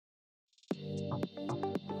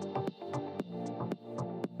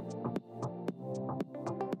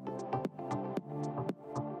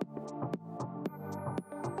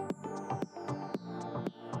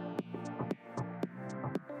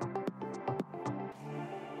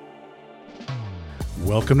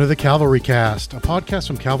Welcome to the Calvary Cast, a podcast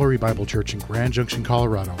from Calvary Bible Church in Grand Junction,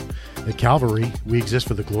 Colorado. At Calvary, we exist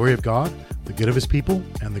for the glory of God, the good of His people,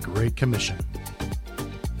 and the Great Commission.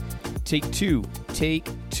 Take two.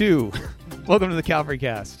 Welcome to the Calvary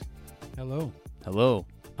Cast. Hello. Hello,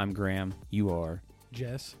 I'm Graham. You are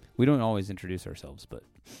Jess. We don't always introduce ourselves, but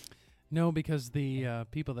No, because the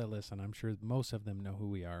people that listen, I'm sure most of them know who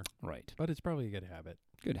we are. right. But it's probably a good habit.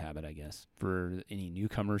 Good habit, I guess, for any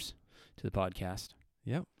newcomers to the podcast.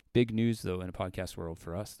 Yep. Big news, though, in a podcast world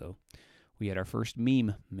for us, though. We had our first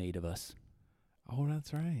meme made of us. Oh,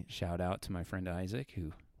 that's right. Shout out to my friend Isaac,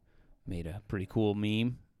 who made a pretty cool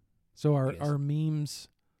meme. So Yes. are memes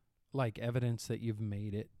like evidence that you've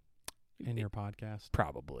made it in your podcast?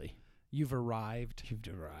 Probably. You've arrived. You've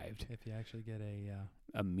derived If you actually get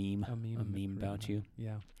a meme about you.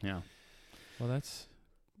 Yeah. Yeah, Well, that's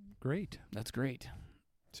great. that's great.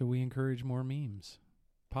 So we encourage more memes.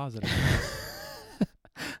 Positive.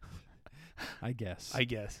 I guess. I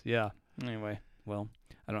guess, yeah. Anyway, well,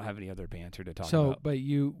 I don't have any other banter to talk So, about. but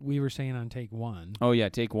we were saying on take one. Oh, yeah,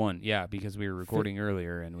 take one. Yeah, because we were recording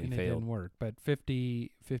earlier and we and it failed. didn't work. But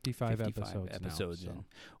 55 episodes now, in,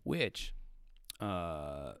 which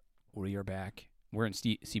we are back. We're in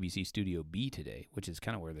CBC Studio B today, which is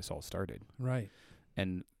kind of where this all started. Right.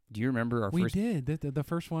 And do you remember our We first did. The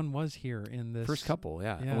first one was here in this. first couple?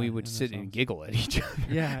 Yeah, Yeah, and we would in sit this and house. giggle at each other.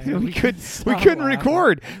 Yeah. we couldn't stop couldn't laughing.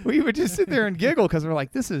 record. We would just sit there and giggle because we're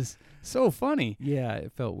like, this is so funny. Yeah,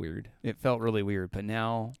 it felt weird. It felt really weird, but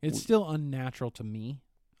now It's still unnatural to me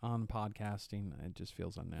on podcasting. It just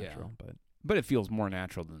feels unnatural. but it feels more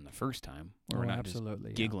natural than the first time. Where we're not absolutely.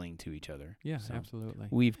 just giggling to each other. Yeah, So absolutely.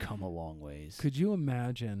 We've come a long ways. Could you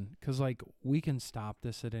imagine? Because, like, we can stop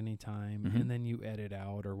this at any time, Mhm. and then you edit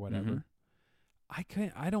out or whatever.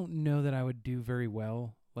 Mhm. I don't know that I would do very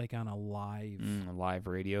well, like, on a live A live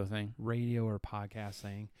radio thing. radio or podcast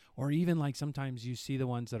thing. Or even, like, sometimes you see the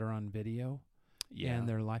ones that are on video. Yeah. And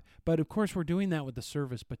they're live. But, of course, we're doing that with the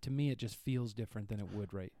service. But to me, it just feels different than it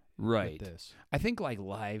would with this. I think like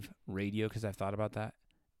live radio, because I've thought about that.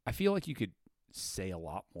 I feel like you could say a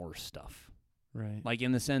lot more stuff. Right. Like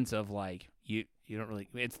in the sense of like you don't really.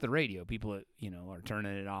 It's the radio. People are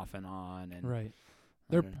turning it off and on and Right.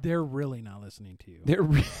 I don't know. They're really not listening to you. They're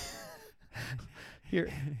here.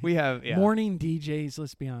 We have Morning DJs,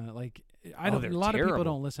 let's be honest. Like a they're lot of people terrible.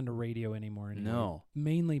 don't listen to radio anymore. No.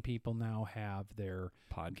 Mainly people now have their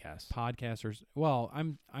podcasts. podcasters. Well,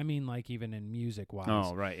 I mean like even in music wise.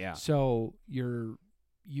 Oh right, yeah. So you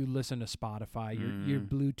listen to Spotify, you're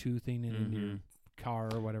Bluetoothing it into your Mhm. car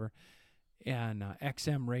or whatever. And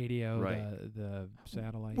XM radio, Right. the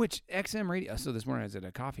satellite. Which XM radio? So this morning I was at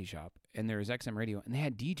a coffee shop and there was XM radio and they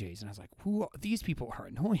had DJs and I was like, these people are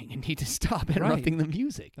annoying and need to stop interrupting the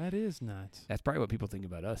music. That is nuts. That's probably what people think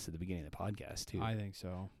about us at the beginning of the podcast too. I think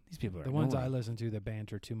so. These people are The ones I annoying. listen to that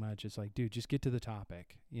banter too much, it's like, dude, just get to the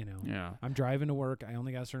topic, Yeah, I'm driving to work. I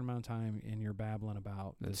only got a certain amount of time, and you're babbling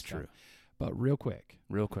about this that's stuff. true. But real quick,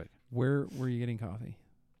 Real quick. where were you getting coffee?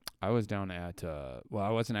 I was down at, I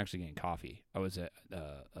wasn't actually getting coffee. I was at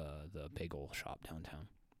the bagel shop downtown.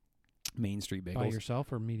 Main Street Bagels. By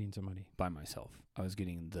yourself or meeting somebody? By myself. I was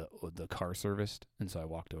getting the car serviced, and so I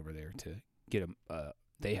walked over there to get them.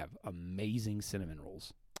 They have amazing cinnamon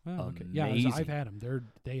rolls. Oh, okay. Yeah, Amazing. I've had them.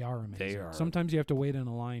 They are amazing. They are. Sometimes you have to wait in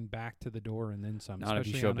a line back to the door and then some. Not if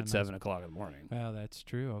you especially show on up a at nice- 7 o'clock in the morning. Well, that's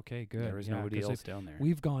true. Okay, good. There was Yeah, nobody 'cause else down there.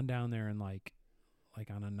 We've gone down there and like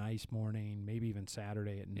on a nice morning, maybe even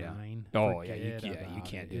Saturday at Yeah. 9. Oh, yeah, you Forget about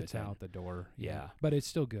can't it. do it It's then. out the door. Yeah. But it's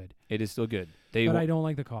still good. It is still good. But I don't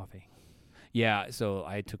like the coffee. Yeah, so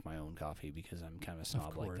I took my own coffee because I'm kind of a snob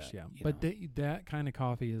Of course, like that. yeah. you But know. that kind of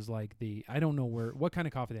coffee is like I don't know what kind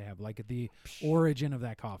of coffee they have, like the origin of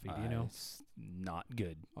that coffee, do you know? It's not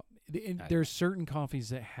good. There's certain coffees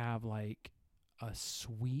that have like a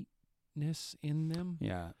sweetness in them,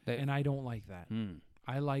 Yeah. and I don't like that.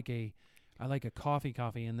 I like a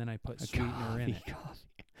coffee, and then I put sweetener in it. Coffee.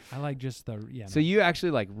 I like just So you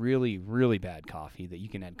actually like really, really bad coffee that you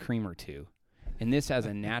can add creamer to. And this has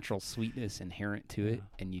a natural sweetness inherent to it, Yeah.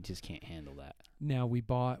 and you just can't handle that. Now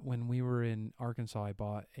when we were in Arkansas, I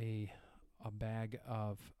bought a bag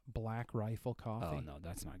of Black Rifle coffee. Oh, no,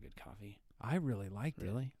 that's not good coffee. I really liked it.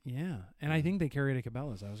 Really? Yeah, and I think they carry it at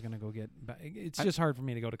Cabela's. I was going to go get. It's just hard for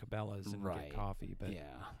me to go to Cabela's and Right. get coffee. But Yeah.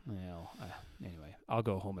 Well, anyway, I'll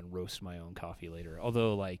go home and roast my own coffee later.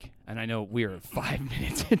 Although, and I know we're 5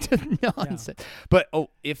 minutes into nonsense. But,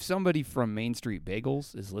 if somebody from Main Street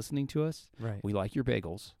Bagels is listening to us, right, we like your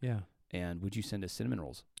bagels. yeah, And would you send us cinnamon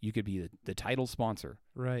rolls? You could be the title sponsor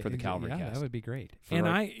right for the Calvary yeah, Cast. that would be great. For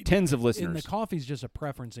And tens of listeners. And the coffee's just a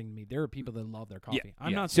preferencing to me. There are people that love their coffee.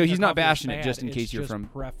 I'm not So saying he's their not coffee is bashing it bad. just in case It's you're just from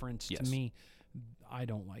preference Yes. to me. I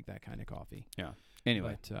don't like that kind of coffee. Yeah.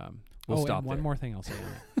 Anyway, But, we'll stop and one there. more thing I'll say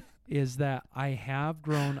on it is that I have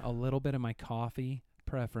grown a little bit of my coffee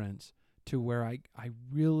preference to where I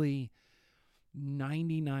really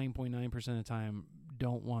 99.9% of the time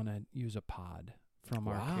don't want to use a pod from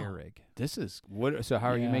our Keurig. This is what. So how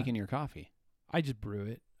are you making your coffee? I just brew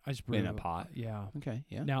it. In a pot. Yeah. Okay.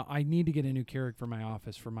 Yeah. Now I need to get a new Keurig for my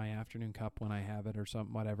office for my afternoon cup when I have it or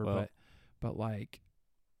something, whatever. Well, but like,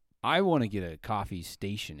 I want to get a coffee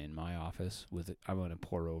station in my office with it. I want to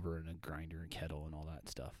pour over in a grinder and kettle and all that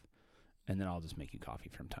stuff, and then I'll just make you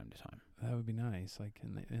coffee from time to time. that would be nice, like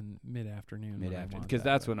in mid afternoon. Because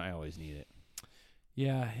that's when I always need it.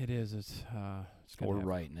 Yeah, it is. It's Or gonna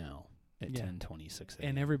right now at 10:26 a.m.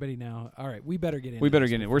 And everybody now. All right, we better get in. We better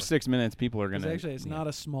get in. We're 6 minutes. People are going to. Actually, it's not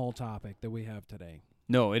a small topic that we have today.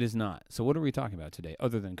 No, it is not. So what are we talking about today,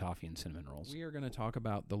 other than coffee and cinnamon rolls? We are going to talk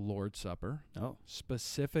about the Lord's Supper. Oh.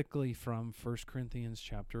 Specifically from 1 Corinthians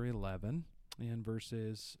chapter 11 and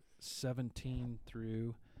verses 17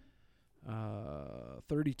 through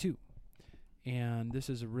 32. And this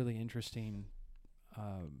is a really interesting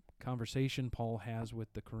conversation Paul has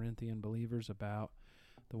with the Corinthian believers about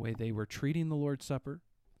the way they were treating the Lord's Supper,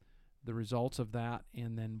 the results of that,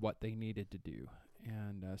 and then what they needed to do.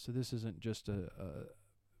 And so this isn't just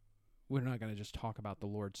we're not going to just talk about the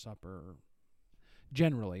Lord's Supper.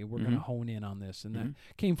 Generally, we're going to hone in on this. And that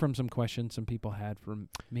came from some questions some people had from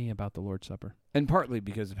me about the Lord's Supper. And partly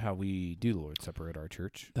because of how we do the Lord's Supper at our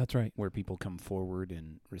church. That's right. Where people come forward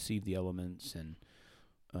and receive the elements, and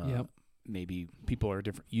Yep. maybe people are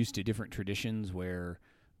used to different traditions where,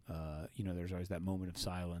 there's always that moment of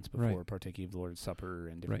silence before partaking of the Lord's Supper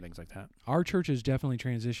and different things like that. Our church has definitely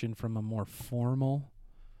transitioned from a more formal,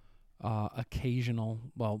 occasional,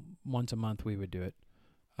 well, once a month we would do it,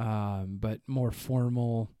 but more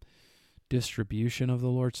formal distribution of the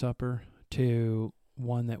Lord's Supper to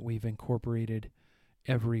one that we've incorporated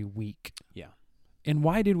every week. Yeah. And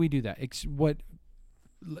why did we do that?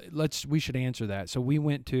 We should answer that. So we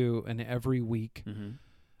went to an every week. Mm-hmm.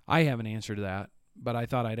 I have an answer to that, but I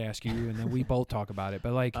thought I'd ask you, and then we both talk about it.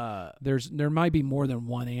 But like, there might be more than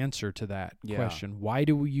one answer to that question. Why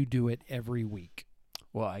do you do it every week?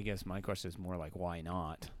 Well, I guess my question is more like, why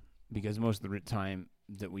not? Because most of the time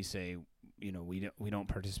that we say, we don't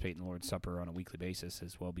participate in the Lord's Supper on a weekly basis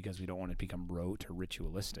as well because we don't want it to become rote or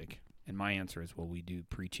ritualistic. And my answer is, well, we do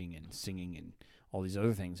preaching and singing and all these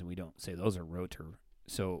other things, and we don't say those are rote or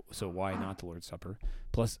so why not the Lord's Supper?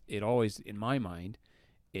 Plus, it always, in my mind,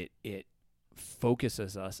 it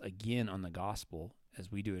focuses us again on the gospel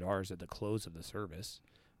as we do at ours at the close of the service.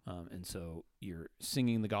 And so you're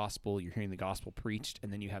singing the gospel, you're hearing the gospel preached,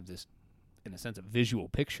 and then you have this, in a sense, a visual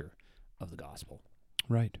picture of the gospel.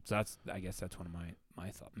 Right. So I guess that's one of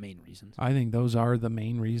my main reasons. I think those are the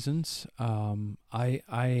main reasons.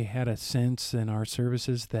 I had a sense in our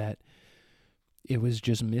services that it was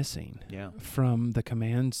just missing from the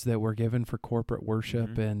commands that were given for corporate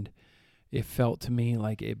worship, and it felt to me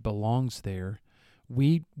like it belongs there.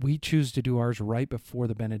 We choose to do ours right before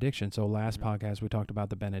the benediction. So last podcast we talked about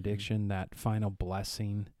the benediction, that final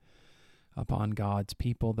blessing upon God's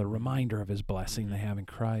people, the reminder of his blessing they have in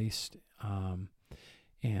Christ,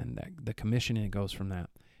 and the commissioning that goes from that.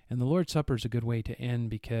 And the Lord's Supper is a good way to end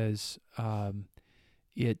because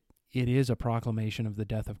it is a proclamation of the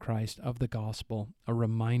death of Christ, of the gospel, a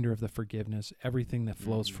reminder of the forgiveness, everything that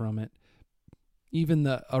flows from it, even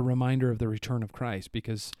a reminder of the return of Christ,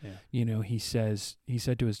 because he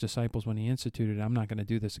said to his disciples when he instituted, I'm not going to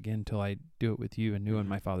do this again until I do it with you and new in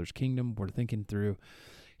my Father's kingdom. We're thinking through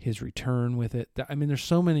his return with it. I mean, there's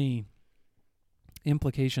so many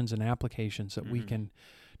implications and applications that we can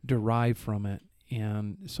derive from it.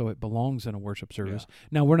 And so it belongs in a worship service. Yeah.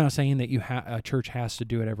 Now, we're not saying that a church has to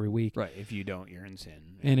do it every week. Right. If you don't, you're in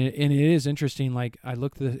sin. And it is interesting. Like, I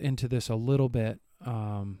looked into this a little bit,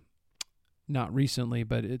 not recently,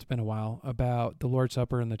 but it's been a while, about the Lord's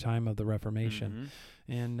Supper in the time of the Reformation.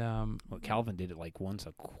 And Calvin did it like once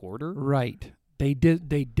a quarter. Right. They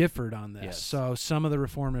differed on this. Yes. So some of the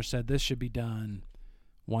reformers said this should be done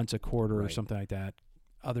once a quarter or something like that.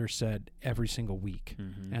 Others said every single week.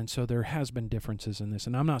 And so there has been differences in this.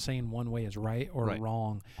 And I'm not saying one way is right or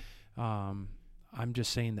wrong. I'm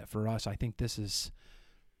just saying that for us, I think it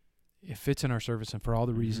fits in our service and for all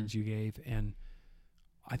the reasons you gave. And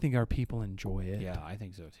I think our people enjoy it. Yeah, I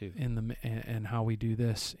think so too. And how we do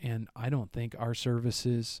this. And I don't think our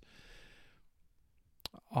services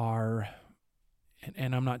are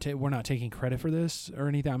and I'm not we're not taking credit for this or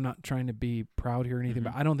anything. I'm not trying to be proud here or anything,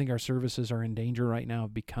 but I don't think our services are in danger right now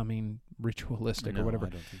of becoming ritualistic or whatever. I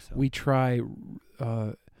don't think so. We try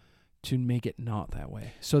to make it not that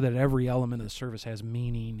way, so that every element of the service has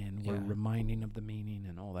meaning, and we're reminding of the meaning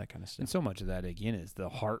and all that kind of stuff. And so much of that, again, is the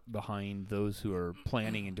heart behind those who are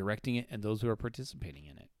planning and directing it and those who are participating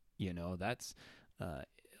in it. You know, that's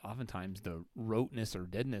oftentimes the roteness or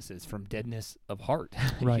deadness is from deadness of heart.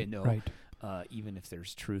 Right, you know, right. Even if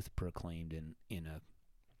there's truth proclaimed in a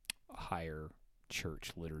higher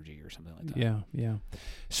church liturgy or something like that. Yeah, yeah.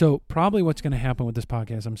 So probably what's going to happen with this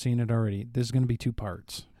podcast, I'm seeing it already, this is going to be 2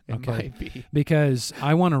 parts. It might be. Because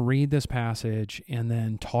I want to read this passage and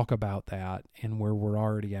then talk about that and where we're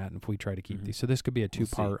already at, and if we try to keep these. So this could be a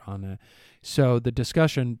 2-part on it. So the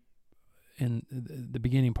discussion in the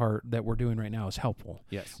beginning part that we're doing right now is helpful.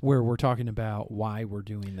 Yes. Where we're talking about why we're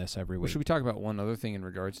doing this every week. Should we talk about one other thing in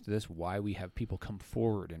regards to this? Why we have people come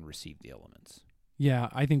forward and receive the elements? Yeah,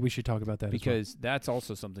 I think we should talk about that because that's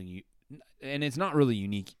also something and it's not really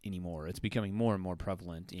unique anymore. It's becoming more and more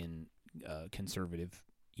prevalent in conservative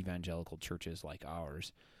evangelical churches like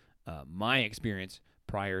ours. My experience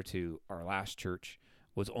prior to our last church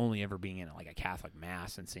was only ever being in like a Catholic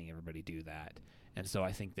mass and seeing everybody do that. And so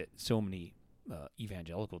I think that so many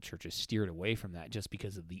evangelical churches steered away from that just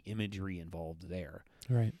because of the imagery involved there.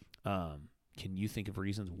 Right. Can you think of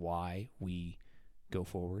reasons why we go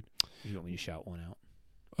forward? You want me to shout one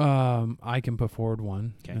out? I can put forward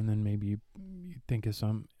one, okay. And then maybe you think of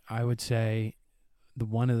some. I would say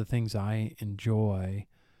one of the things I enjoy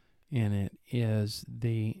in it is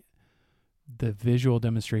the visual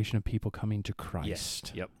demonstration of people coming to Christ.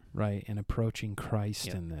 Yes. Yep. Right, and approaching Christ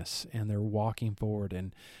in this, and they're walking forward,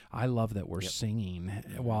 and I love that we're singing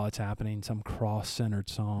while it's happening, some cross-centered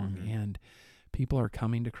song, and people are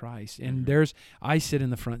coming to Christ. And I sit in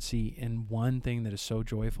the front seat, and one thing that is so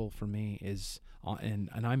joyful for me is, and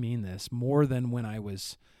I mean this, more than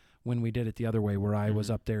when we did it the other way, where I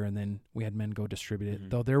was up there and then we had men go distribute it.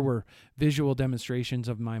 Though there were visual demonstrations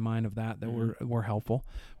of my mind of that were helpful,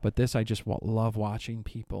 but this I just love watching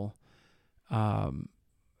people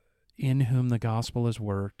in whom the gospel has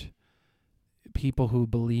worked, people who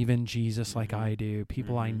believe in Jesus like I do,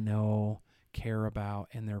 people I know, care about,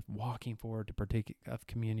 and they're walking forward to partake of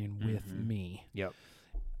communion with me. Yep.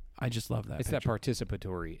 I just love that. It's that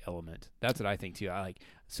participatory element. That's what I think too.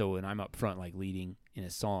 So when I'm up front, like leading in a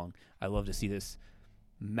song, I love to see this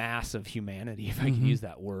mass of humanity, if I can use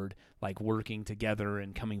that word, like working together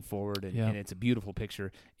and coming forward, and it's a beautiful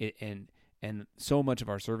picture. And so much of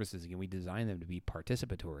our services, again, we design them to be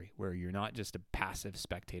participatory, where you're not just a passive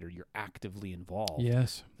spectator, you're actively involved.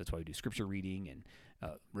 Yes. That's why we do scripture reading and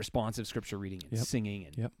responsive scripture reading and singing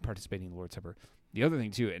and participating in the Lord's Supper. The other thing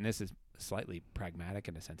too, and this is slightly pragmatic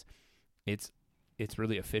in a sense, it's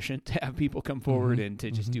really efficient to have people come forward and to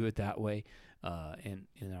just do it that way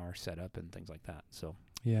in our setup and things like that. So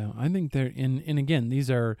yeah, I think and again, these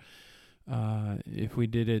are if we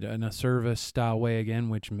did it in a service style way again,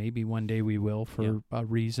 which maybe one day we will for a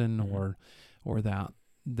reason or that,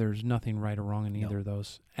 there's nothing right or wrong in either of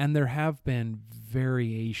those. And there have been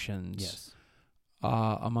variations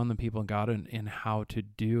among the people of God in how to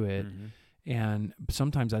do it. And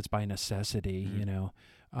sometimes that's by necessity, you know.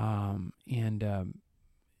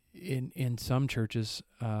 In some churches,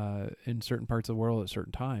 in certain parts of the world at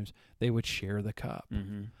certain times, they would share the cup.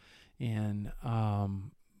 And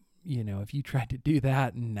you know, if you tried to do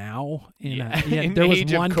that now there was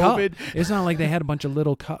one cup. It's not like they had a bunch of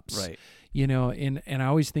little cups, right? You know, and I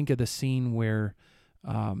always think of the scene where,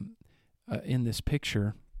 in this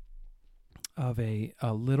picture of a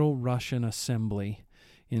little Russian assembly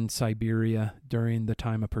in Siberia during the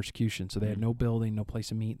time of persecution. So they had no building, no place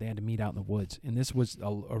to meet. They had to meet out in the woods. And this was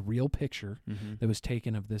a real picture that was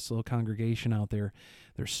taken of this little congregation out there.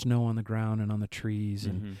 There's snow on the ground and on the trees,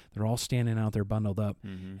 and they're all standing out there bundled up,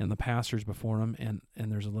 and the pastor's before them, and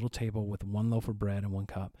there's a little table with one loaf of bread and one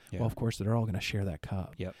cup. Well, of course, they're all going to share that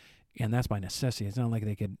cup. And that's by necessity. It's not like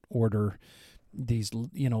they could order these,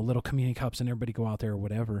 you know, little communion cups and everybody go out there or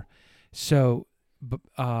whatever. So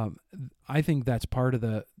I think that's part of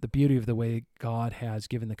the beauty of the way God has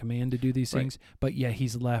given the command to do these things, but yet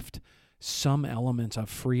he's left some elements of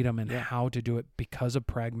freedom in how to do it because of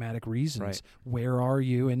pragmatic reasons. Where are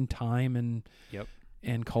you in time and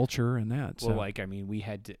and culture and that? Well, like, I mean, we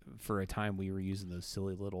had to, for a time we were using those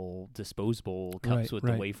silly little disposable cups with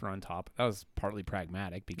the wafer on top. That was partly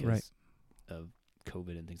pragmatic because of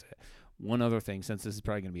COVID and things like that. One other thing, since this is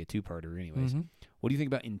probably going to be a two-parter anyways, what do you think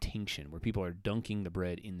about intinction, where people are dunking the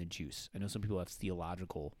bread in the juice? I know some people have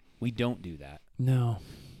theological. We don't do that. No.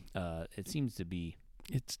 It seems to be.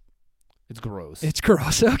 It's It's gross. It's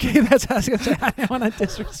gross. Okay, that's how I was going to say. I don't want to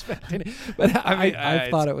disrespect it, but I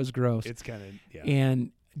thought it was gross. It's kind of, yeah.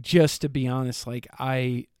 And just to be honest, like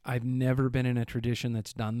I've never been in a tradition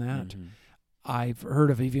that's done that. Mm-hmm. I've heard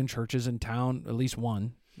of even churches in town, at least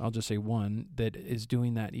one, I'll just say one, that is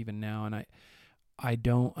doing that even now. And I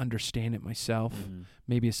don't understand it myself. Mm-hmm.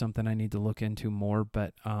 Maybe it's something I need to look into more,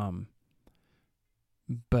 but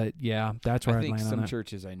yeah, that's where I I'd think land on some that.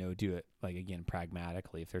 churches I know do it, like, again,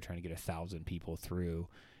 pragmatically. If they're trying to get 1,000 people through,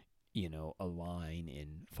 a line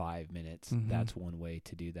in 5 minutes, Mm-hmm. that's one way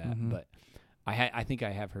to do that. Mm-hmm. But I think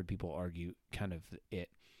I have heard people argue kind of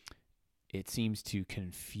it seems to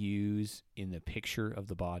confuse in the picture of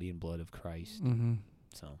the body and blood of Christ. Mm-hmm.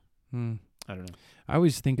 So Mm. I don't know. I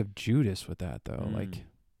always think of Judas with that, though. Like,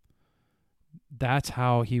 that's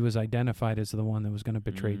how he was identified as the one that was going to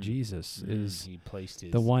betray Jesus, is he placed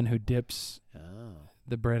his the one who dips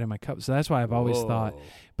the bread in my cup. So that's why I've always thought.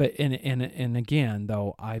 But and again,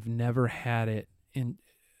 though, I've never had it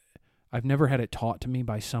taught to me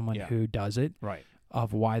by someone who does it, right,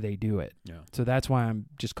 of why they do it. Yeah. So that's why I'm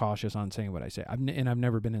just cautious on saying what I say. I've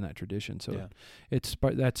never been in that tradition, so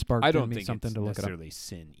that sparked I don't in me think something it's to look it up. necessarily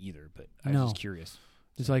sin either, but I was just curious.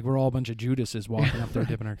 It's like we're all a bunch of Judases walking up there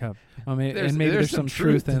dipping our cup. I mean, there's some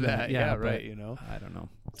truth in that. Yeah, right. But I don't know.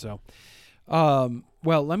 So,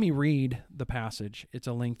 well, let me read the passage. It's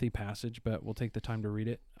a lengthy passage, but we'll take the time to read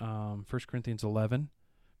it. 1 Corinthians 11,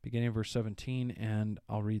 beginning of verse 17, and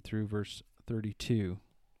I'll read through verse 32.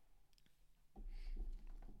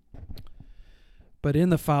 But in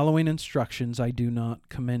the following instructions I do not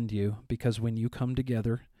commend you, because when you come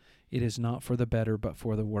together, it is not for the better, but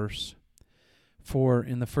for the worse. For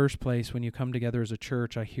in the first place, when you come together as a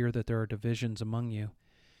church, I hear that there are divisions among you.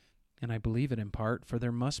 And I believe it in part, for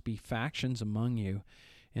there must be factions among you,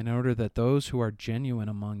 in order that those who are genuine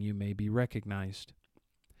among you may be recognized.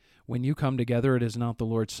 When you come together, it is not the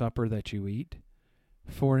Lord's Supper that you eat.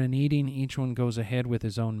 For in eating, each one goes ahead with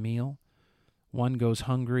his own meal. One goes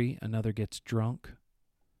hungry, another gets drunk.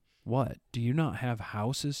 What? Do you not have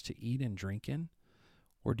houses to eat and drink in?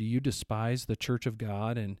 Or do you despise the church of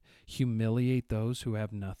God and humiliate those who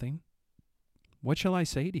have nothing? What shall I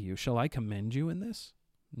say to you? Shall I commend you in this?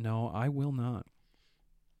 No, I will not.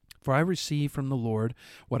 For I received from the Lord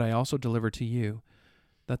what I also delivered to you,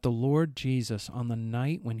 that the Lord Jesus, on the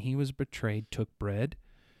night when he was betrayed, took bread,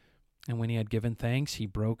 and when he had given thanks, he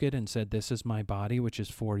broke it and said, "This is my body, which is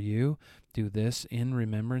for you. Do this in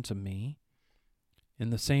remembrance of me." In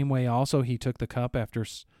the same way also he took the cup after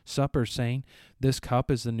supper, saying, "This cup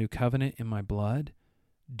is the new covenant in my blood.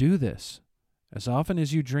 Do this, as often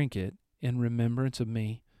as you drink it, in remembrance of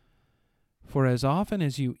me. For as often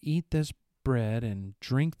as you eat this bread and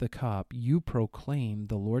drink the cup, you proclaim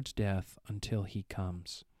the Lord's death until he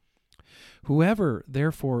comes. Whoever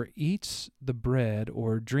therefore eats the bread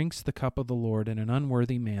or drinks the cup of the Lord in an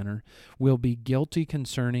unworthy manner will be guilty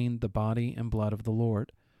concerning the body and blood of the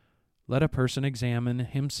Lord. Let a person examine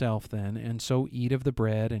himself then, and so eat of the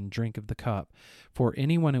bread and drink of the cup. For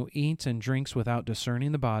anyone who eats and drinks without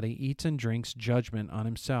discerning the body eats and drinks judgment on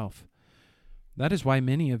himself. That is why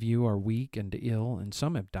many of you are weak and ill, and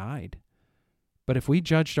some have died. But if we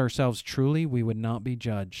judged ourselves truly, we would not be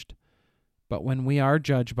judged. But when we are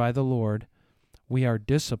judged by the Lord, we are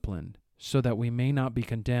disciplined, so that we may not be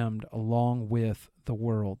condemned along with the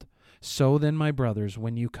world. So then, my brothers,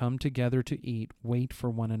 when you come together to eat, wait for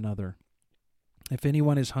one another. If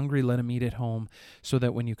anyone is hungry, let him eat at home, so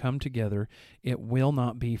that when you come together, it will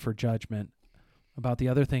not be for judgment. About the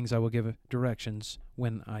other things I will give directions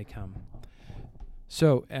when I come.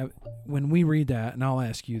 So when we read that, and I'll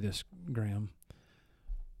ask you this, Graham,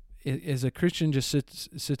 as a Christian just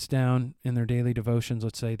sits down in their daily devotions,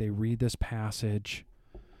 let's say they read this passage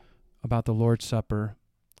about the Lord's Supper,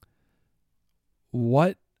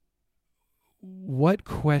 what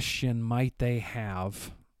question might they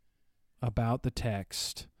have about the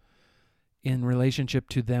text in relationship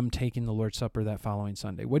to them taking the Lord's Supper that following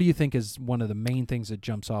Sunday? What do you think is one of the main things that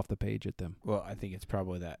jumps off the page at them? Well, I think it's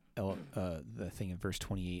probably that the thing in verse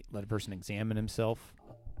 28, let a person examine himself,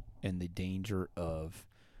 and the danger of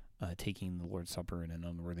taking the Lord's Supper in an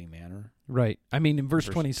unworthy manner. Right. I mean, in verse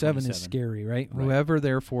 27 is scary, right? Whoever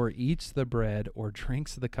therefore eats the bread or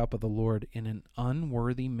drinks the cup of the Lord in an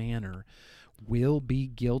unworthy manner will be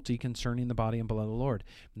guilty concerning the body and blood of the Lord.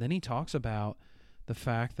 And then he talks about the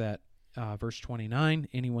fact that verse 29,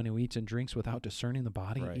 anyone who eats and drinks without discerning the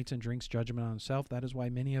body eats and drinks judgment on himself. That is why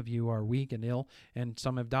many of you are weak and ill, and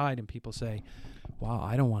some have died. And people say, wow,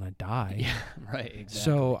 I don't want to die. Yeah, right, exactly.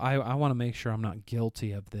 So I want to make sure I'm not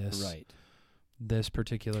guilty of this. Right. This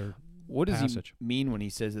particular What does passage. he mean when he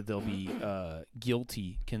says that they'll be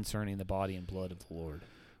guilty concerning the body and blood of the Lord?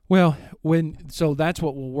 Well, so that's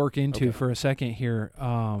what we'll work into for a second here.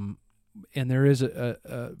 And there is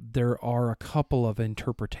there are a couple of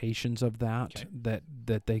interpretations of that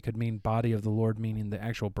that they could mean body of the Lord, meaning the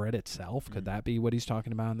actual bread itself. Could that be what he's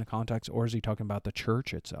talking about in the context, or is he talking about the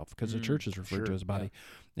church itself? Because the church is referred to as a body,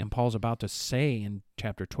 and Paul's about to say in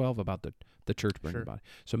chapter 12 about the church being the body.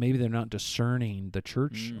 So maybe they're not discerning the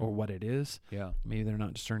church or what it is. Yeah, maybe they're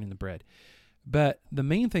not discerning the bread. But the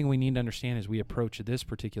main thing we need to understand as we approach this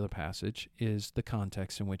particular passage is the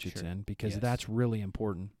context in which it's in, because that's really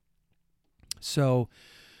important. So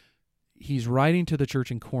he's writing to the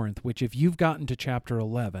church in Corinth, which if you've gotten to chapter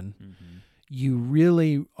 11, you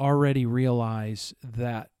really already realize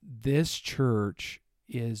that this church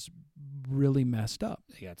is really messed up.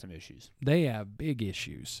 They got some issues. They have big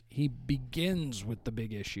issues. He begins with the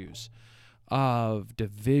big issues of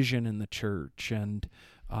division in the church and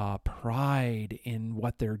pride in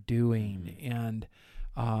what they're doing, and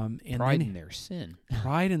pride in their sin.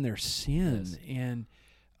 Pride in their sin, and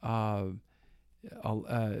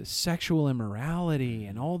sexual immorality,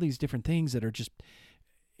 and all these different things that are just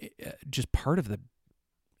part of the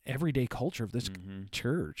everyday culture of this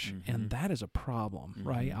church, and that is a problem,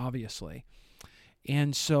 right? Obviously.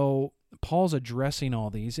 And so Paul's addressing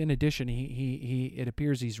all these. In addition, he it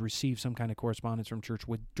appears he's received some kind of correspondence from church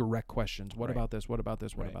with direct questions. What about this? What about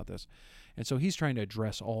this? What about this? And so he's trying to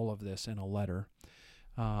address all of this in a letter.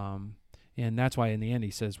 And that's why in the end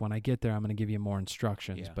he says, when I get there, I'm going to give you more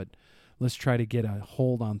instructions. But let's try to get a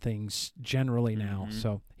hold on things generally now.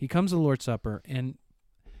 So he comes to the Lord's Supper, and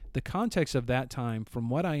the context of that time,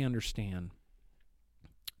 from what I understand,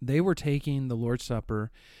 they were taking the Lord's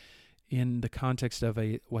Supper in the context of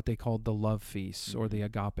what they called the love feasts or the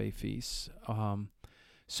agape feasts.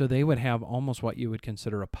 So they would have almost what you would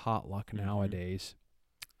consider a potluck nowadays.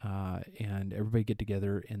 And everybody get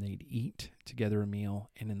together and they'd eat together a meal.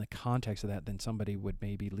 And in the context of that, then somebody would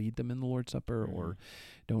maybe lead them in the Lord's Supper, or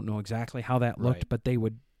don't know exactly how that looked, but they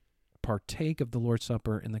would partake of the Lord's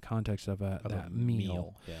Supper in the context of that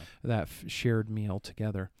meal. That shared meal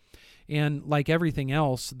together. And like everything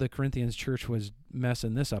else, the Corinthians church was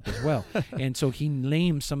messing this up as well. And so he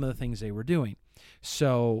names some of the things they were doing.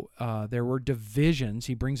 So there were divisions.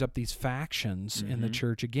 He brings up these factions in the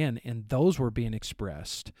church again, and those were being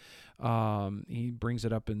expressed. He brings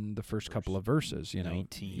it up in the first couple of verses,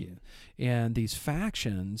 19. And these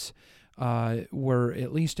factions were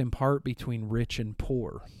at least in part between rich and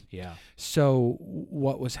poor. Yeah. So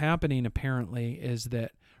what was happening apparently is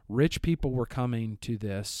that rich people were coming to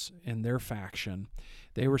this in their faction.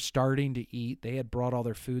 They were starting to eat. They had brought all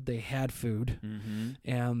their food. They had food,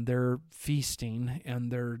 and they're feasting,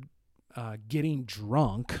 and they're getting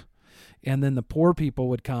drunk. And then the poor people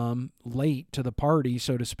would come late to the party,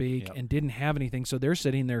 so to speak, and didn't have anything. So they're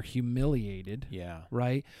sitting there humiliated,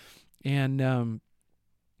 right? And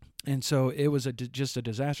so it was just a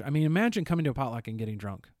disaster. I mean, imagine coming to a potluck and getting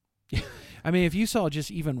drunk. I mean, if you saw just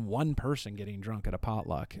even one person getting drunk at a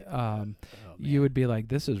potluck, you would be like,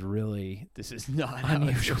 this is not how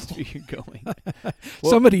it's supposed to be going.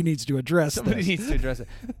 Somebody needs to address it.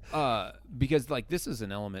 Because, this is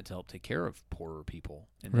an element to help take care of poorer people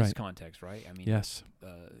in this context, right? I mean,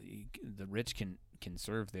 the rich can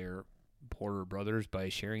serve their poorer brothers by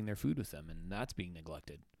sharing their food with them, and that's being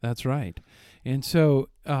neglected. That's right. And so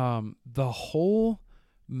the whole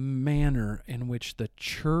manner in which the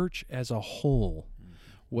church as a whole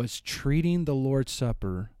was treating the Lord's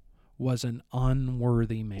Supper was an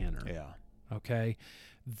unworthy manner. Yeah. Okay?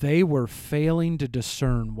 They were failing to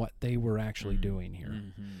discern what they were actually doing here.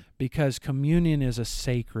 Because communion is a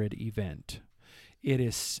sacred event. It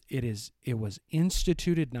was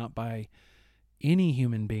instituted not by any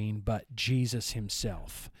human being but Jesus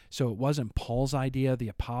himself. So it wasn't Paul's idea, the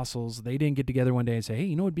apostles. They didn't get together one day and say,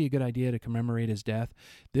 hey, it would be a good idea to commemorate his death.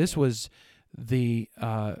 This was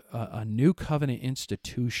a new covenant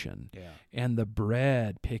institution. And the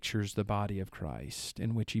bread pictures the body of Christ,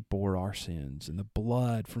 in which he bore our sins, and the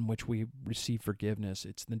blood from which we receive forgiveness.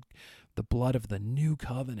 It's the blood of the new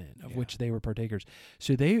covenant of which they were partakers.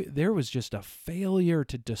 So there was just a failure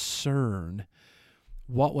to discern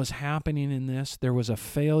what was happening in this. There was a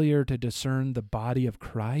failure to discern the body of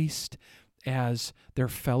Christ as their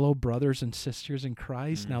fellow brothers and sisters in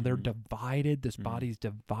Christ. Now they're divided. This body's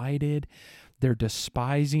divided. They're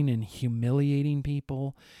despising and humiliating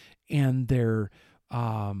people, and they're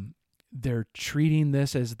treating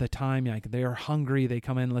this as the time, like they're hungry. They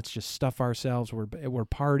come in, let's just stuff ourselves. We're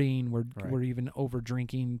partying. We're even over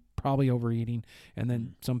drinking, probably overeating, and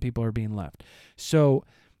then some people are being left. So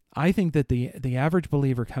I think that the average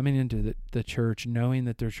believer coming into the church, knowing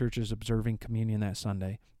that their church is observing communion that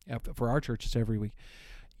Sunday, for our church it's every week,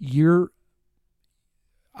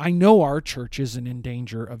 I know our church isn't in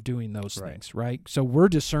danger of doing those things, right? So we're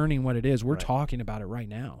discerning what it is. We're talking about it right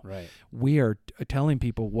now. Right. We are telling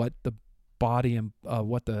people what the body and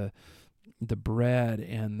what the bread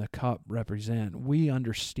and the cup represent. We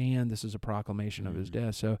understand this is a proclamation of his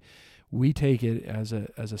death. So we take it as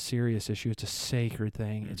a serious issue. It's a sacred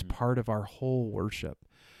thing. It's part of our whole worship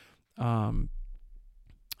of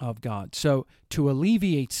God. So to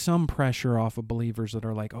alleviate some pressure off of believers that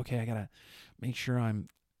are like, okay, I got to make sure I'm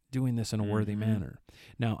doing this in a worthy manner.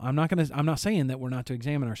 Now, I'm not saying that we're not to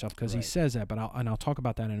examine ourselves, because he says that, but I'll talk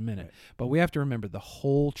about that in a minute. But we have to remember the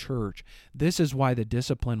whole church. This is why the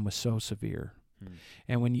discipline was so severe.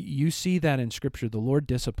 And when you see that in Scripture, the Lord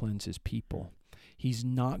disciplines his people. He's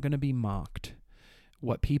not going to be mocked.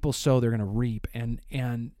 What people sow, they're going to reap, and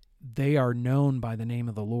they are known by the name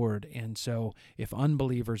of the Lord. And so if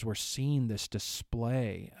unbelievers were seeing this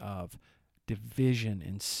display of division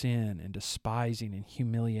and sin and despising and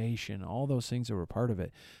humiliation, all those things that were part of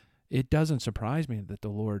it, it doesn't surprise me that the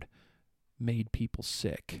Lord made people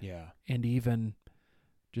sick. Yeah. And even,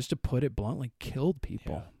 just to put it bluntly, killed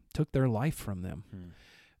people, took their life from them.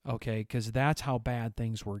 Okay, because that's how bad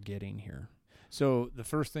things were getting here. So the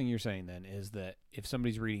first thing you're saying then is that if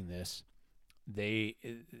somebody's reading this,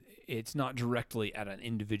 it's not directly at an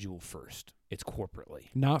individual first. It's corporately.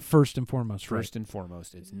 Not first and foremost. First and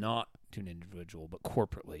foremost, it's not to an individual, but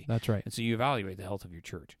corporately. That's right. And so you evaluate the health of your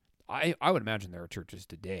church. I would imagine there are churches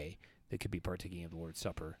today that could be partaking of the Lord's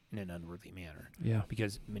Supper in an unworthy manner. Yeah.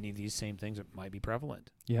 Because many of these same things might be prevalent.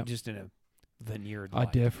 Yeah. Just in a veneered light.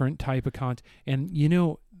 A different type of content. And,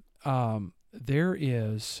 there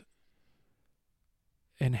is,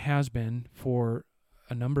 and has been for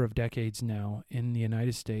a number of decades now in the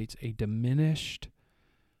United States, a diminished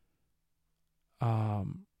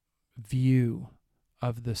view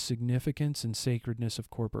of the significance and sacredness of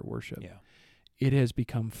corporate worship. Yeah. It has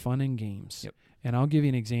become fun and games. Yep. And I'll give you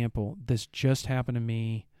an example. This just happened to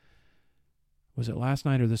me. Was it last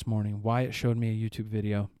night or this morning? Wyatt showed me a YouTube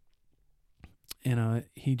video. And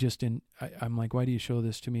I'm like, why do you show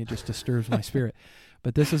this to me? It just disturbs my spirit.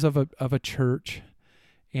 But this is of a church,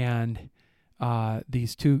 and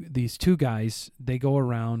these two guys, they go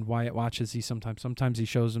around. Wyatt watches these sometimes. Sometimes he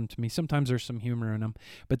shows them to me. Sometimes there's some humor in them.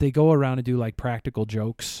 But they go around and do like practical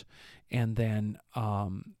jokes, and then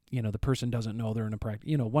the person doesn't know they're in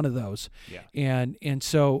a one of those. Yeah. And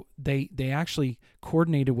so they actually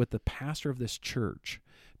coordinated with the pastor of this church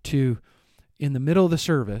to, in the middle of the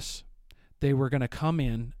service, they were going to come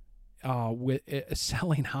in with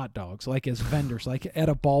selling hot dogs, like as vendors, like at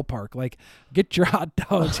a ballpark, like, get your hot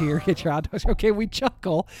dogs here, get your hot dogs. Okay, we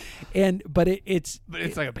chuckle, but it's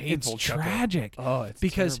like a painful it's chuckle. Tragic. Oh, it's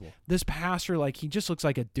because terrible. This pastor, like, he just looks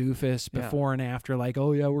like a doofus before and after, like,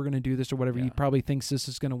 oh yeah, we're going to do this or whatever. He probably thinks this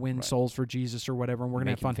is going to win souls for Jesus or whatever, and we're going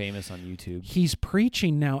to have fun. Famous on YouTube. He's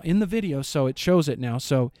preaching now in the video, so it shows it now.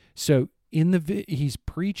 So he's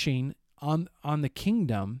preaching on the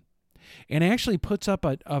kingdom. And actually puts up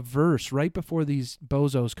a verse right before these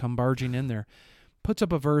bozos come barging in there. Puts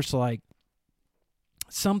up a verse like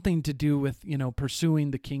something to do with, pursuing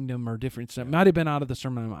the kingdom or different stuff. Might have been out of the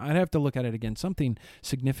sermon. I'd have to look at it again. Something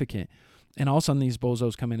significant. And all of a sudden these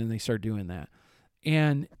bozos come in and they start doing that.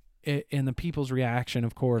 And the people's reaction,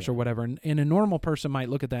 of course, or whatever. And a normal person might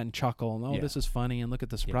look at that and chuckle. And, this is funny. And look at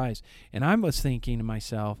the surprise. Yeah. And I was thinking to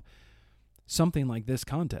myself, something like this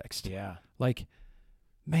context. Yeah. Like,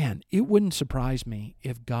 man, it wouldn't surprise me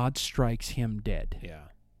if God strikes him dead. Yeah.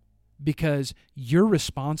 Because you're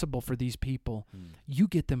responsible for these people. You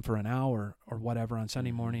get them for an hour or whatever on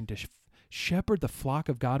Sunday morning to shepherd the flock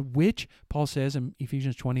of God, which Paul says in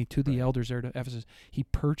Ephesians 20 to the elders there to Ephesus, he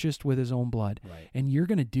purchased with his own blood. Right. And you're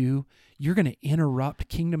going to interrupt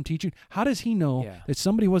kingdom teaching. How does he know that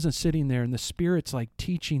somebody wasn't sitting there and the Spirit's like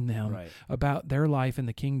teaching them about their life in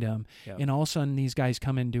the kingdom, and all of a sudden these guys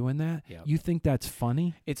come in doing that? Yep. You think that's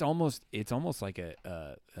funny? It's almost like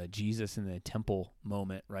a Jesus in the temple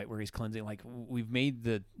moment, right, where he's cleansing. Like, we've made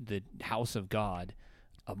the house of God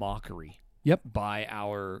a mockery. Yep. By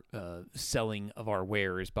our selling of our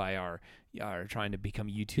wares, by our trying to become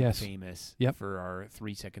YouTube famous for our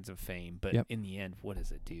 3 seconds of fame. But in the end, what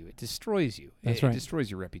does it do? It destroys you. It destroys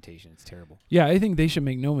your reputation. It's terrible. Yeah, I think they should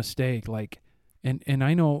make no mistake. Like, and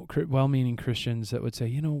I know well-meaning Christians that would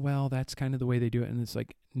say, well, that's kind of the way they do it. And it's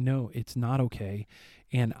like, no, it's not okay.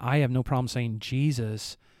 And I have no problem saying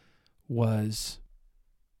Jesus was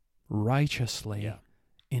righteously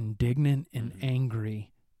indignant and angry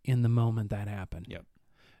in the moment that happened. Yep.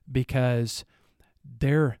 Because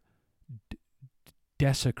they're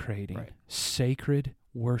desecrating sacred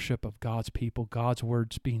worship of God's people, God's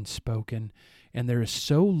words being spoken, and there is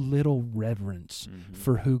so little reverence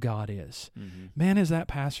for who God is. Man, is that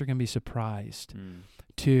pastor going to be surprised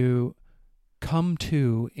to come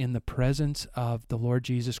to in the presence of the Lord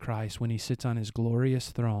Jesus Christ when he sits on his glorious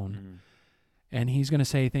throne, and he's going to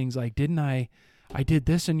say things like, didn't I did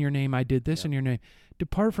this in your name, I did this in your name.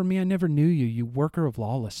 Depart from me, I never knew you, you worker of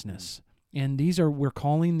lawlessness. And we're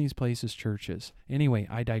calling these places churches. Anyway,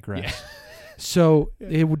 I digress. Yeah. So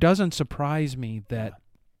it doesn't surprise me that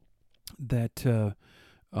the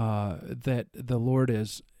Lord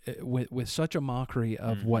is with such a mockery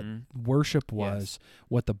of what worship was,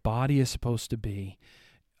 what the body is supposed to be,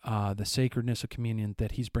 the sacredness of communion,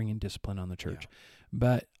 that he's bringing discipline on the church. Yeah.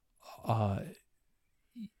 But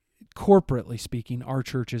corporately speaking, our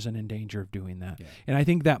church isn't in danger of doing that. Yeah. And I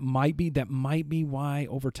think that might be why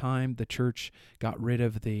over time the church got rid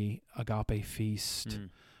of the agape feast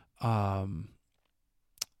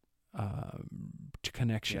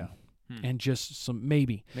connection. Yeah. And just some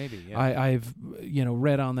maybe I've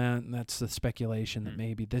read on that, and that's the speculation that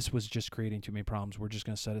maybe this was just creating too many problems. We're just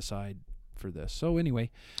going to set aside for this. So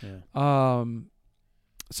anyway, so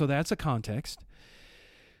that's a context.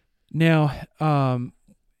 Now,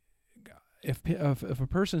 if a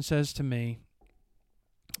person says to me,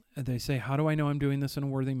 they say, how do I know I'm doing this in a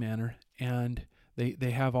worthy manner? And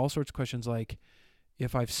they have all sorts of questions like,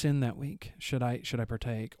 if I've sinned that week, should I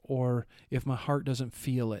partake? Or if my heart doesn't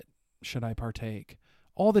feel it, should I partake?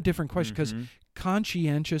 All the different questions, because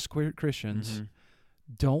conscientious Christians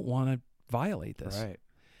don't want to violate this. Right.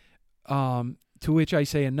 To which I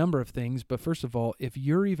say a number of things, but first of all, if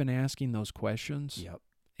you're even asking those questions,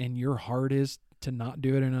 and your heart is to not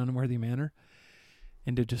do it in an unworthy manner,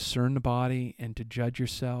 and to discern the body and to judge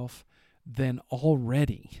yourself, then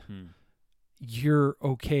already you're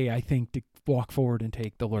okay, I think, to walk forward and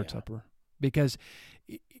take the Lord's Supper. Because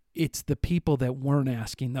it's the people that weren't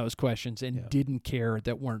asking those questions and didn't care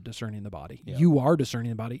that weren't discerning the body. Yeah. You are discerning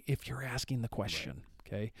the body if you're asking the question,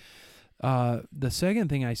 okay? The second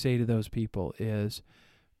thing I say to those people is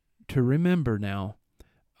to remember now,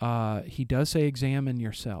 he does say examine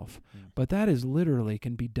yourself, but that is literally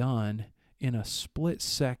can be done in a split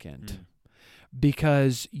second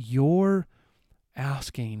because you're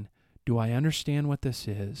asking, do I understand what this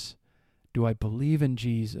is? Do I believe in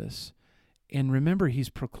Jesus? And remember, he's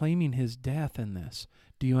proclaiming his death in this.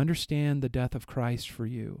 Do you understand the death of Christ for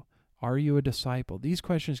you? Are you a disciple? These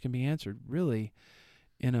questions can be answered really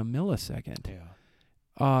in a millisecond.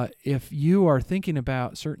 Yeah. If you are thinking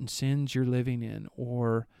about certain sins you're living in,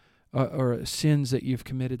 or sins that you've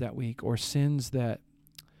committed that week, or sins that,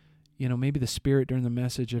 maybe the Spirit during the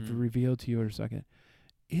message have revealed to you in a second,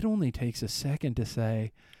 it only takes a second to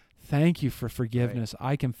say, thank you for forgiveness.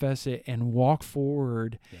 Right. I confess it, and walk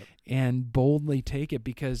forward and boldly take it,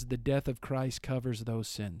 because the death of Christ covers those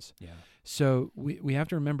sins. Yeah. So we have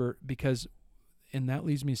to remember, and that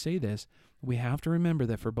leads me to say this, we have to remember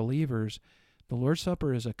that for believers, the Lord's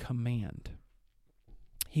Supper is a command.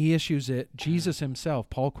 He issues it. Jesus himself,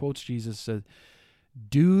 Paul quotes Jesus, said,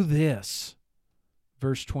 do this,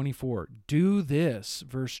 verse 24. Do this,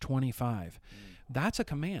 verse 25. That's a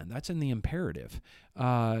command. That's in the imperative.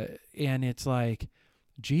 And it's like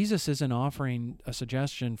Jesus isn't offering a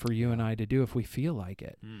suggestion for you and I to do if we feel like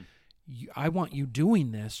it. I want you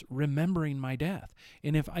doing this, remembering my death.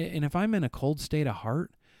 And if I'm in a cold state of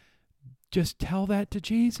heart, just tell that to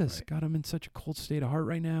Jesus. Right. God, I'm in such a cold state of heart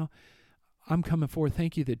right now. I'm coming forward.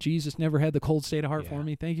 Thank you that Jesus never had the cold state of heart for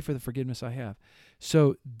me. Thank you for the forgiveness I have.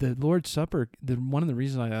 So the Lord's Supper, one of the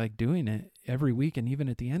reasons I like doing it every week and even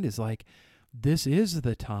at the end is like, this is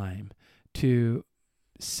the time to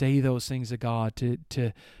say those things to God,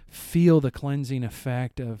 to feel the cleansing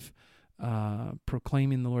effect of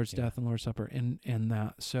proclaiming the Lord's death and Lord's Supper and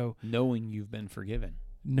that. So knowing you've been forgiven.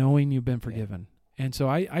 And so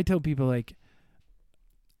I tell people, like,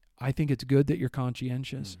 I think it's good that you're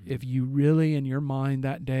conscientious. If you really in your mind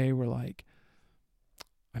that day were like,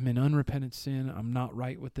 I'm in unrepentant sin, I'm not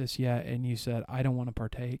right with this yet, and you said, I don't want to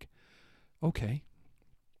partake, okay.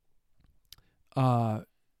 I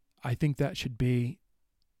think that should be,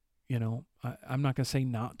 I'm not going to say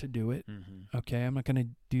not to do it, okay? I'm not going to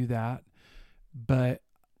do that, but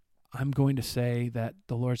I'm going to say that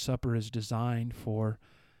the Lord's Supper is designed for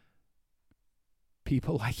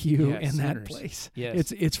people like you in that place.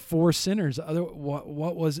 Yes. It's for sinners.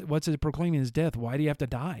 What's it proclaiming his death? Why do you have to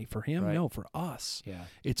die? For him? Right. No, for us. Yeah.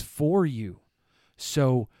 It's for you.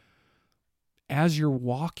 So as you're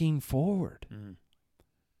walking forward,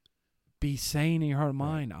 be saying in your heart and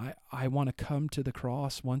mind, I want to come to the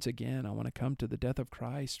cross once again. I want to come to the death of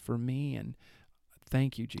Christ for me, and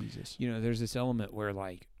thank you, Jesus. There's this element where,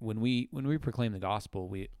 like, when we proclaim the gospel,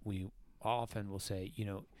 we often will say,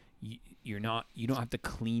 you don't have to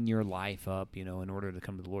clean your life up, in order to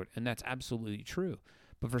come to the Lord, and that's absolutely true.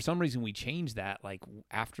 But for some reason, we change that, like,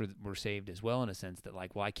 after we're saved as well, in a sense that,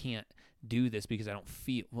 like, well, I can't do this because I don't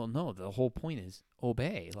feel. Well, no, the whole point is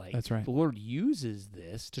obey. Like, that's right. The Lord uses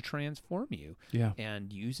this to transform you, yeah,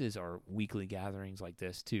 and uses our weekly gatherings like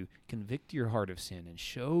this to convict your heart of sin and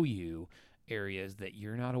show you areas that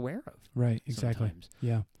you're not aware of. Right, exactly. Sometimes.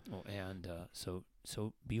 Yeah. Well, and so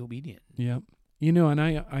be obedient. Yeah. And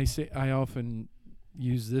I often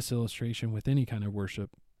use this illustration with any kind of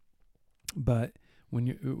worship, but when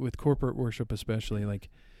you with corporate worship especially, like,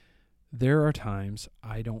 there are times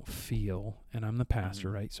I don't feel, and I'm the pastor,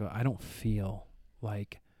 right? So I don't feel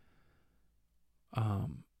like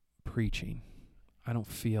preaching. I don't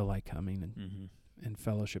feel like coming and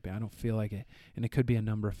fellowshipping. I don't feel like it, and it could be a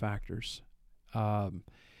number of factors.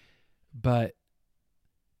 But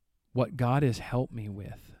what God has helped me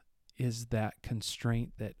with is that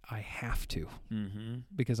constraint that I have to,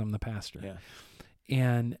 because I'm the pastor. Yeah.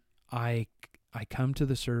 And I come to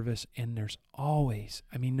the service, and there's always,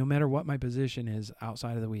 no matter what my position is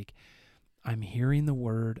outside of the week, I'm hearing the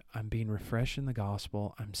word, I'm being refreshed in the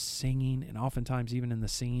gospel, I'm singing, and oftentimes even in the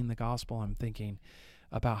singing the gospel, I'm thinking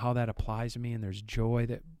about how that applies to me, and there's joy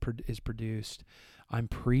that is produced. I'm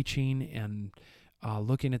preaching and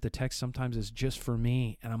looking at the text sometimes is just for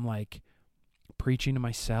me, and I'm like preaching to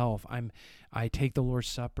myself. I take the Lord's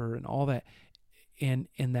Supper and all that. And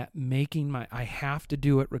that making I have to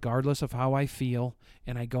do it regardless of how I feel,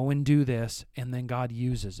 and I go and do this, and then God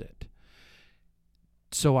uses it.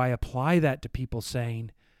 So I apply that to people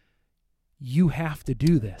saying, you have to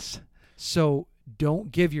do this. So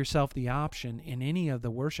don't give yourself the option in any of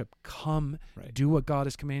the worship. Come, do what God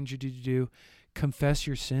has commanded you to do. Confess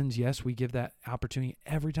your sins. Yes, we give that opportunity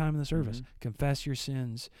every time in the service. Confess your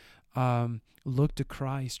sins. Look to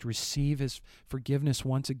Christ, receive his forgiveness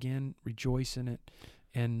once again, rejoice in it,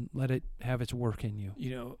 and let it have its work in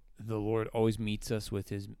you. The Lord always meets us with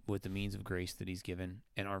the means of grace that he's given,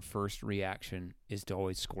 and our first reaction is to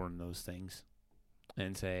always scorn those things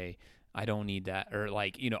and say, I don't need that, or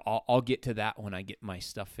I'll get to that when I get my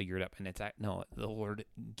stuff figured up. And no, the Lord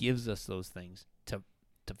gives us those things to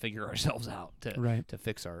figure ourselves out, to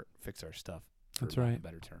fix our stuff. That's right.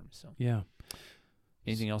 Better terms. So yeah.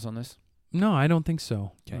 Anything else on this? No, I don't think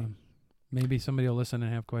so. Okay. Maybe somebody will listen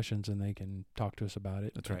and have questions, and they can talk to us about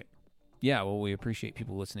it. That's right. Yeah, well, we appreciate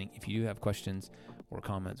people listening. If you do have questions or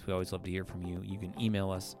comments, we always love to hear from you. You can email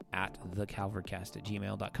us at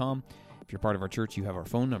thecalvarycast@gmail.com. If you're part of our church, you have our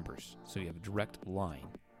phone numbers, so you have a direct line.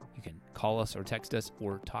 You can call us or text us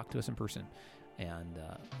or talk to us in person, and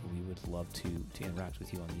we would love to interact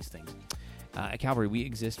with you on these things. At Calvary, we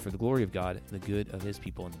exist for the glory of God, the good of his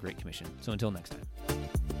people, and the Great Commission. So until next time.